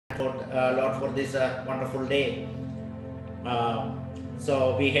Lord, for this wonderful day. So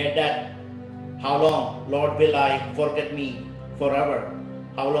we heard that, how long, Lord, will I forget me forever?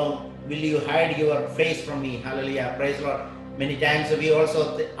 How long will you hide your face from me? Hallelujah. Praise the Lord. Many times we also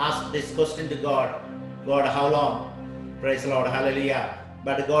ask this question to God. God, how long? Praise the Lord. Hallelujah.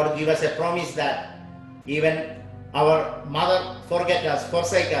 But God give us a promise that even our mother forget us,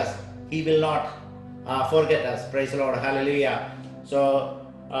 forsake us, He will not forget us. Praise the Lord. Hallelujah. So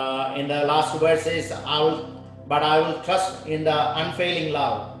in the last verses, I will trust in the unfailing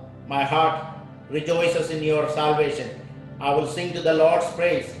love. My heart rejoices in your salvation. I will sing to the Lord's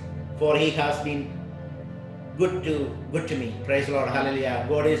praise, for He has been good to me. Praise the Lord. Hallelujah.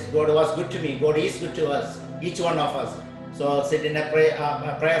 God was good to me. God is good to us, each one of us. So sit in a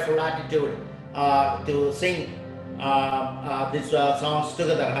prayerful attitude to sing these songs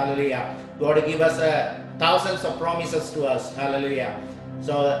together. Hallelujah. God give us thousands of promises to us. Hallelujah.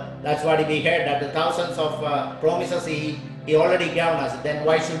 So that's what we heard, that the thousands of promises He already given us. Then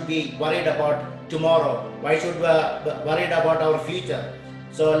why should we worried about tomorrow? Why should we worried about our future?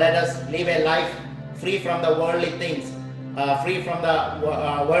 So let us live a life free from the worldly things, free from the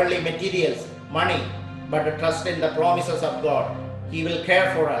worldly materials, money, but trust in the promises of God. He will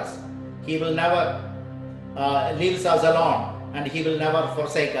care for us. He will never leave us alone, and He will never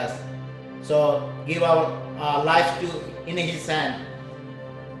forsake us. So give our life in His hand.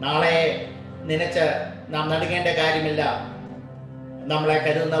 നാളെ നനച്ച് നാം നടുങ്ങേണ്ട കാര്യമില്ല. നമ്മളെ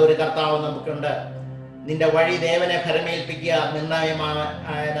കരുതുന്ന ഒരു കർത്താവ് നമുക്കുണ്ട്. നിന്റെ വഴി ദേവനെ ഭരമേൽപ്പിക്കുക,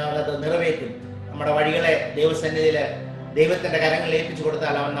 നിർണയമായത് നിറവേറ്റും. നമ്മുടെ വഴികളെ ദൈവസന്നിധിയിൽ ദൈവത്തിന്റെ കരങ്ങളിൽ ഏൽപ്പിച്ചു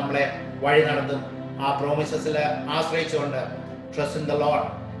കൊടുത്താൽ അവൻ നമ്മളെ വഴി നടത്തും. ആ പ്രോമിസസിൽ ആശ്രയിച്ചുകൊണ്ട് trust in the Lord,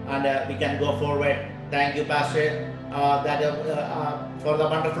 and we can go forward. Thank you, Pastor, for the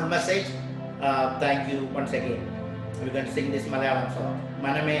wonderful message. Thank you once again. We're going to sing this Malayalam song.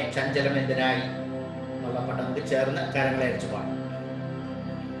 മനമേ ചഞ്ചലം എന്തിനായി എന്നുള്ള പാട്ട് നമുക്ക് ചേർന്ന് കരങ്ങളെ അടിച്ചു പാടാം.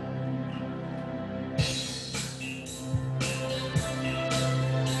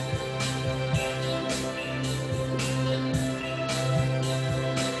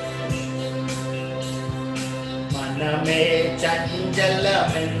 മനമേ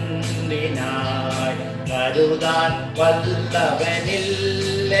ചഞ്ചലമെന്തിനായി കരുതാൻ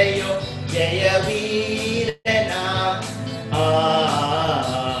വല്ലവനില്ലയോ ജയവീരനാ.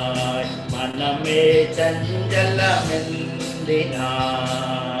 മനമേ ചഞ്ചലമെന്തിനായി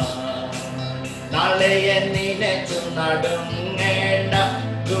നാളെ നിനച്ചു നടുങ്ങേണ്ട,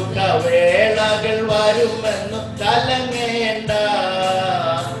 ദുഃഖവേളകൾ വരുമെന്നു കലങ്ങേണ്ട.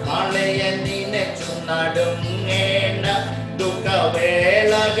 നാളെ നിനച്ചു നടുങ്ങേണ്ട,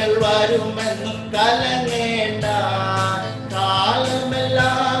 ദുഃഖവേളകൾ വരുമെന്നു കലങ്ങേണ്ട.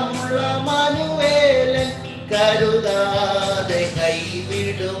 കാലമെല്ലാമുള്ള മനുവേലൻ കരുതാതെ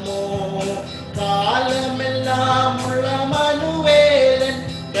കൈവിടുമോ? കാലമെല്ലാമുള്ള മനുവേലൻ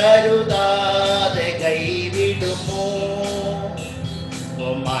കരുതാതെ കൈവിടുമോ?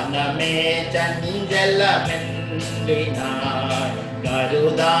 മനമേ ചഞ്ചലമെന്തിനായി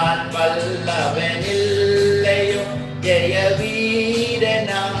കരുതാൻ വല്ലവനില്ലയോ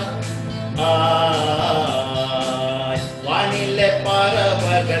ജയവീരനാ. വാനിലെ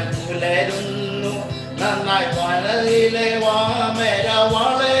പറവകൾ പുലരുന്നു, നന്നായി വനയിലെ വാമര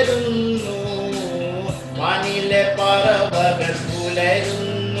വളരുന്നു. വാനിലെ പറവകൾ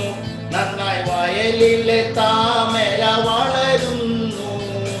പുലരുന്നു, നന്നായി വയലിലെ താമര വളരുന്നു.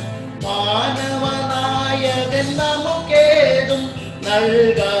 മാനവനായകൻ നമുക്കേതും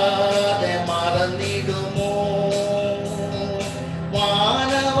നൽകാതെ മറന്നിടുമോ?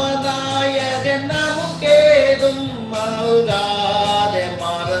 മാനവനായകൻ നമുക്കേതും നൽകാതെ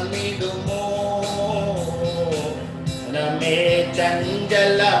മറന്നിടുമോ? മനമേ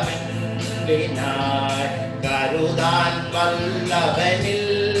ചഞ്ചലമെന്തിനായി കരുതാൻ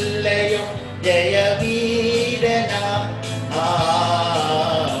വല്ലവനില്ലയോ ജയവീരനാ.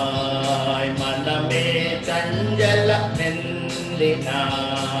 മനമേ ചഞ്ചലമെന്തിനായി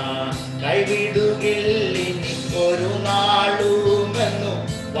കൈവിടുകില്ലിനി ഒരു നാളുമെന്നു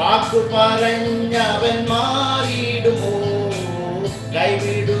വാക്കു പറഞ്ഞവൻ മാറിയിടുമോ?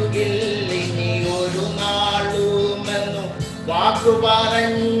 കൈവിടുകില്ലിനി ഒരു നാളുമെന്നു വാക്കു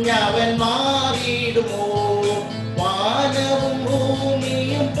പറഞ്ഞവൻ മാറിയിടുമോ? വാനവും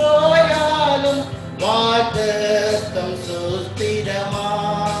ഭൂമിയും പോയാലും വാഗ്ദത്തം സുസ്ഥിരമാ.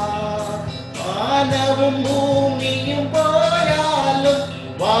 വാനവും ഭൂമിയും പോയാലും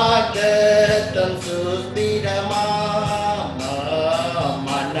വാഗ്ദത്തം സുസ്ഥിരമാ.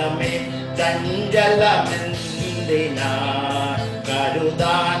 മനമേ ചഞ്ചലമെന്തിനായി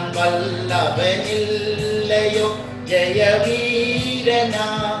കരുതാൻ വല്ലവനില്ലയോ ജയവീരനാ.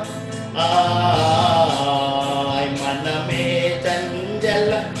 മനമേ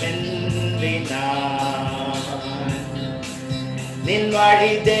ചഞ്ചലമെന്തിനാൻ നിൻ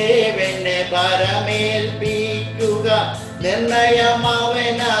വഴി ദേവനെ പരമേൽപ്പിക്കുക നിർണയം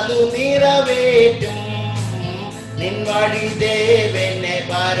അവനതു നിറവേറ്റും നിൻ വഴി ദേവനെ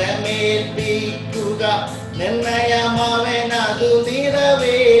പരമേൽപ്പിക്കുക നിർണയം അവനതു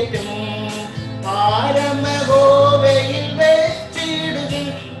നിറവേറ്റും പാരമഹോവയിൽ വെച്ചിടുകിൽ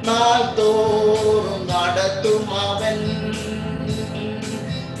നാൾ തോറും നടത്തും അവൻ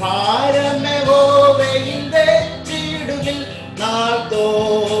പാരമഹോവയിൽ വെച്ചിടുകിൽ നാൾ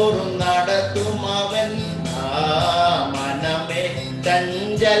തോറും നടത്തും അവൻ മനമേ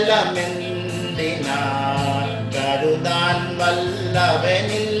ചഞ്ചലമെന്തിനാൻ കരുതാൻ വല്ലവനില്ലയോ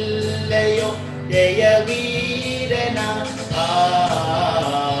ജയവീരന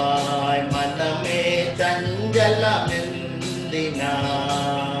മനമേ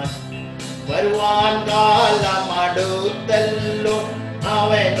ചഞ്ചലമെന്തിനാൻ വരുവാൻ കാലമടുത്തല്ലോ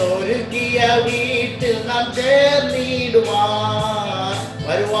അവൻ ഒരുക്കിയ വീട്ടിൽ നാം ചേർന്നിടുവാൻ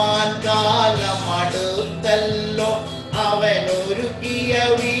വരുവാൻ കാലമടുത്തല്ലോ അവൻ ഒരുക്കിയ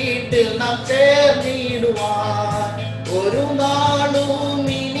വീട്ടിൽ നാം ചേർന്നിടുവാൻ ഒരു നാളും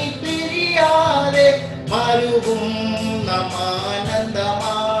ഇനി പിരിയാതെ മരുവും നാം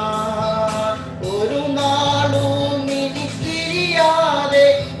ആനന്ദമാൻ ഒരു നാളും ഇനി പിരിയാതെ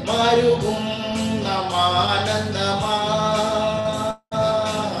മരുവും നാം ആനന്ദമായി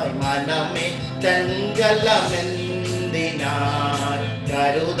മനമേ ചഞ്ചലമെന്തിനാൻ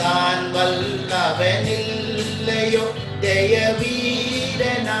കരുതാൻ വല്ലവനില്ലയോ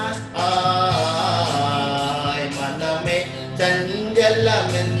ജയവീരനാൻ മനമേ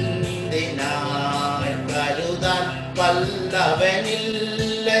ചഞ്ചലമെന്തിനാൻ കരുതാൻ വല്ലവനില്ലയോ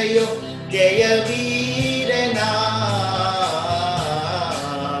ജയവീരനാൻ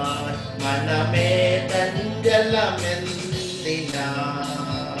മനമേ ചഞ്ചലമെന്തിനാൻ